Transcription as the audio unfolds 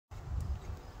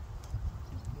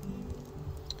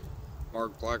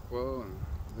Mark Blackwell, and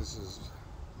this is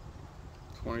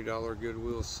 $20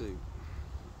 Goodwill suit.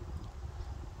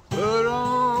 Put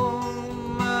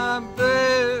on my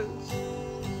best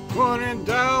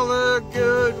 $20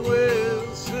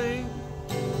 Goodwill suit.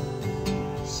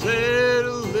 Said a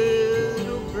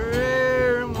little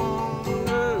prayer and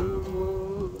wondered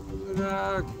what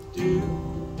I could do.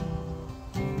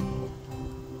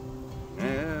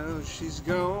 Now she's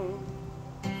gone,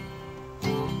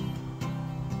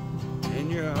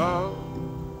 and your heart,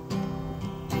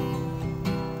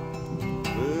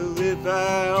 well, if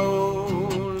I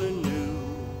only knew.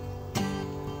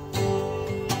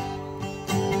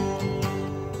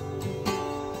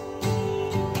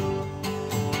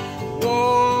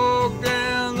 Walk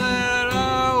down that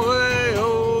highway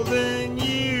holding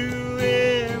you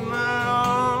in my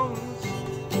arms,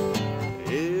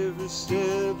 every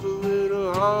step a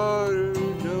little harder,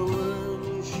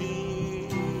 knowing she's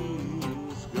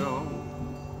gone.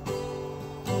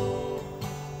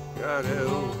 God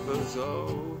help us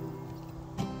all.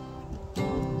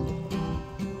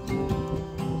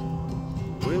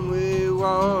 When we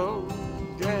walk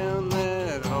down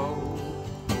that hall,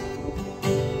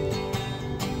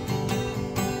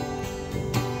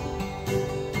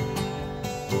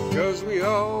 'cause we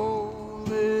all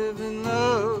live in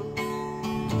love,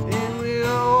 and we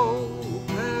all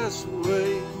pass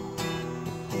away.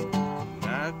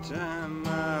 Nighttime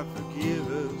might forgive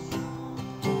us,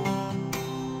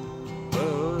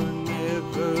 but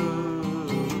never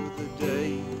the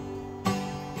day.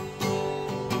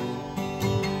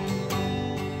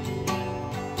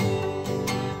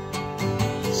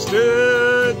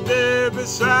 Stood there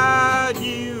beside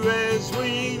you as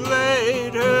we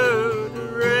laid her to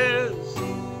rest.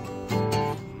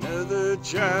 Another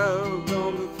child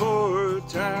gone before her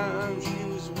time, she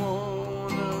was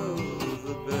one of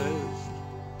the best.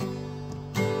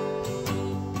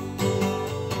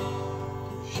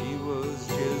 She was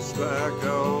just like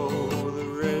all the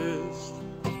rest.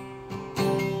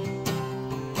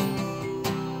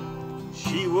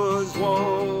 She was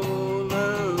one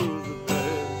of the best.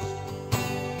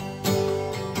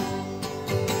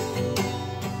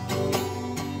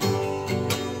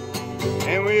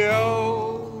 And we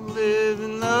all live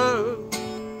in love,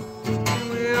 and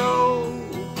we all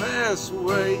pass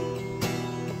away.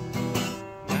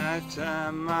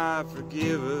 Nighttime might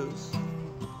forgive us,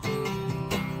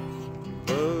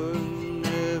 but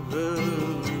never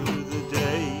the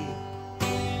day.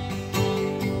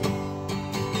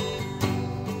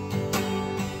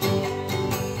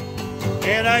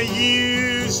 And I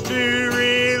used to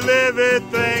relive it,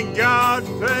 thank God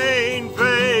pain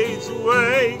fades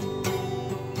away.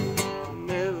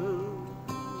 Never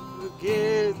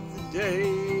forget the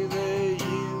day that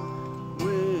you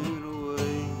went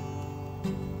away.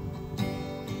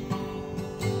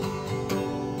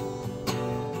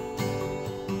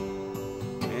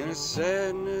 And a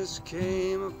sadness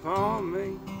came upon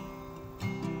me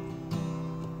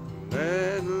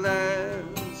that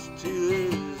lasts to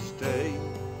this day.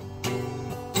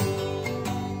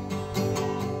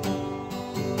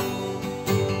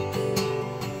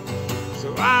 So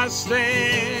I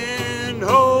stand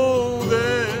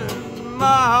holding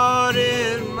my heart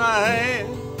in my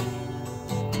hand,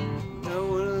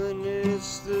 knowing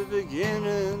it's the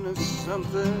beginning of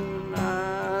something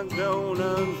I don't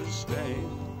understand.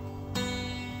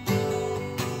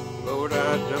 Lord,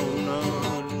 I don't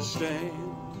understand.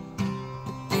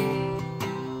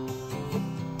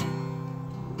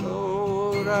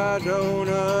 Lord, I don't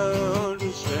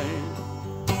understand.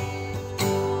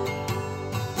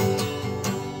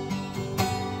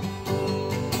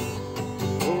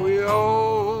 For we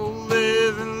all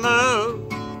live in love,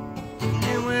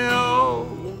 and we all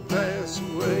pass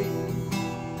away.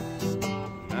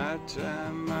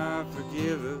 Nighttime might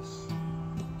forgive us,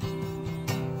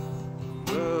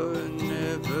 but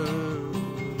never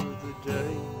the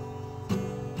day.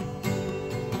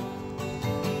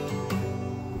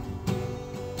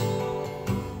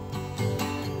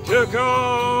 Took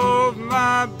off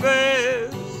my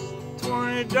best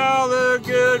 $20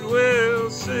 Goodwill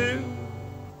suit,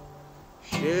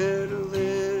 shed a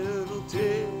little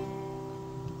tear,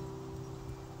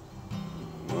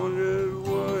 wondered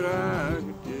what I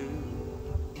could do.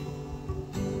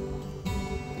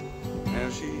 Now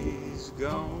she's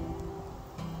gone,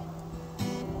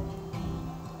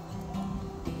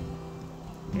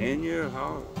 in your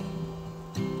heart,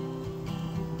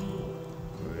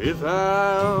 if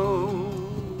I